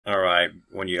Alright,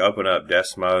 when you open up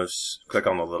Desmos, click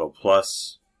on the little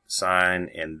plus sign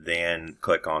and then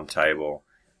click on table.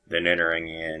 Then entering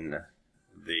in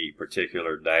the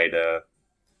particular data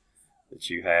that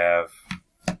you have,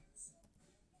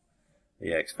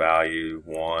 the x value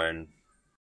 1.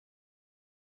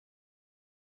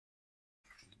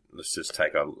 Let's just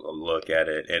take a look at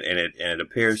it, and it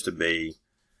appears to be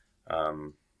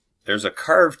there's a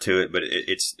curve to it, but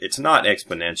it's not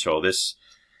exponential. This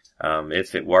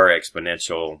if it were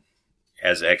exponential,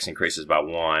 as x increases by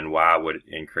 1, y would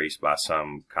increase by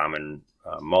some common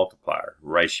multiplier,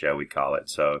 ratio we call it.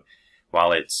 So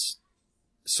while it's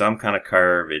some kind of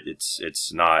curve,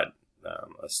 it's not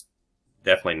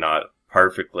definitely not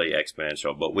perfectly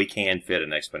exponential, but we can fit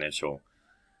an exponential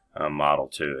model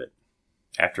to it.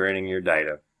 After entering your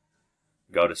data,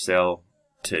 go to cell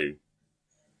 2.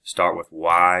 Start with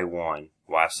y1,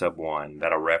 y sub 1.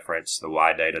 That'll reference the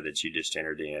y data that you just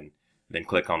entered in. Then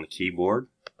click on the keyboard,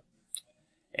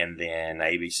 and then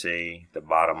ABC, the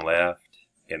bottom left,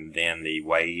 and then the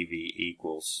wavy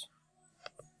equals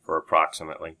for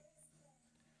approximately,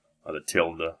 or the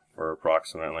tilde for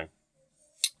approximately.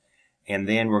 And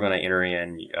then we're going to enter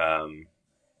in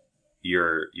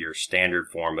your standard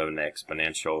form of an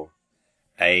exponential,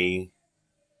 a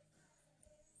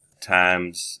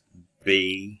times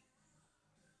b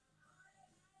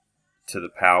to the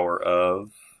power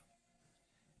of,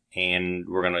 and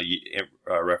we're going to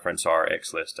reference our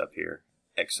x list up here,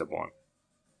 x sub 1,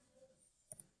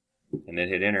 and then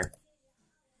hit enter.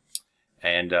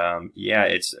 And yeah,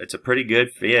 it's a pretty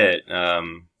good fit.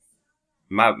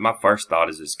 My first thought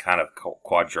is it's kind of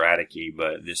quadratic-y,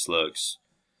 but this looks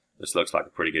like a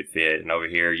pretty good fit. And over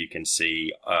here you can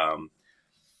see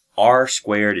r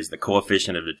squared is the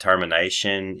coefficient of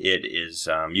determination. It is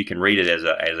you can read it as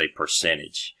a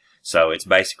percentage. So it's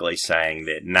basically saying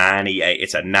that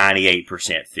it's a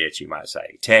 98% fit, you might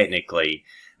say. Technically,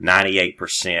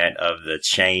 98% of the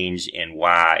change in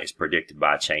y is predicted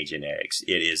by a change in x.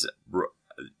 It is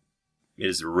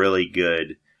a really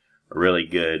good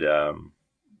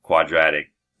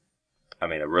quadratic,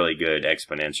 a really good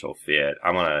exponential fit.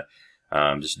 I'm going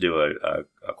to just do a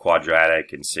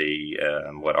quadratic and see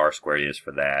what r squared is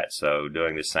for that. So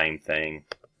doing the same thing,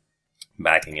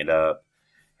 backing it up,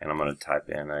 and I'm going to type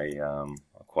in a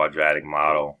quadratic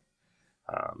model.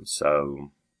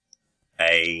 So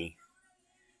a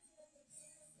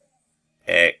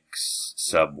x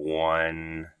sub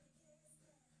 1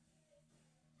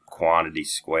 quantity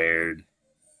squared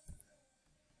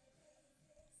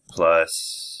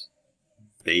plus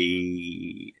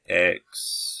bx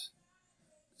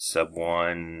sub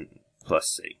 1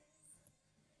 plus c.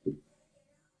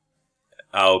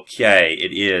 Okay,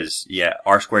 it is, yeah,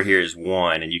 r squared here is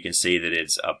 1, and you can see that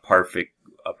it's a perfect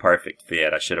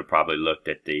fit. I should have probably looked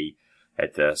at the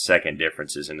second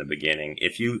differences in the beginning.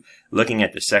 If you looking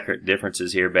at the second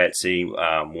differences here, Betsy,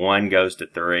 1 goes to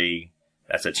 3,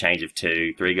 that's a change of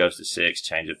 2. 3 goes to 6,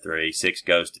 change of 3. 6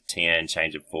 goes to 10,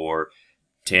 change of 4.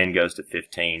 10 goes to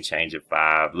 15, change of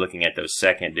 5. Looking at those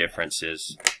second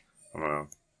differences, I'm gonna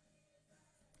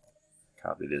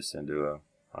copy this into a.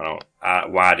 Why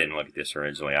I didn't look at this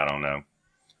originally, I don't know.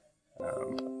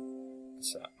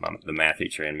 So the math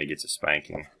teacher in me gets a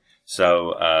spanking.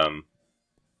 So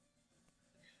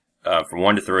from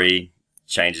 1 to 3,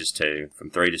 changes 2. From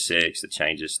 3 to 6, the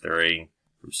change is 3.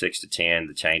 From 6 to 10,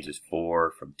 the change is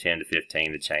 4. From 10 to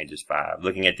 15, the change is 5.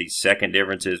 Looking at these second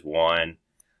differences, 1,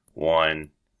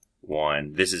 1,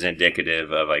 1. This is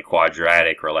indicative of a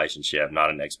quadratic relationship, not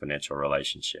an exponential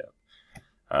relationship.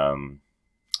 I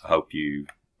hope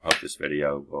this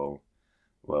video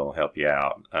will help you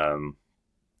out.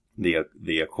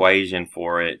 The equation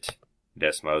for it,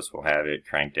 Desmos will have it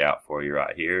cranked out for you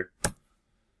right here.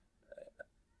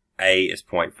 A is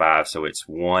 0.5, so it's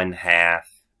 1/2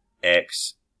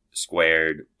 x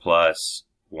squared plus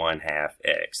 1/2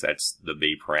 x. That's the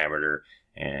b parameter,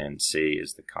 and c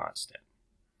is the constant.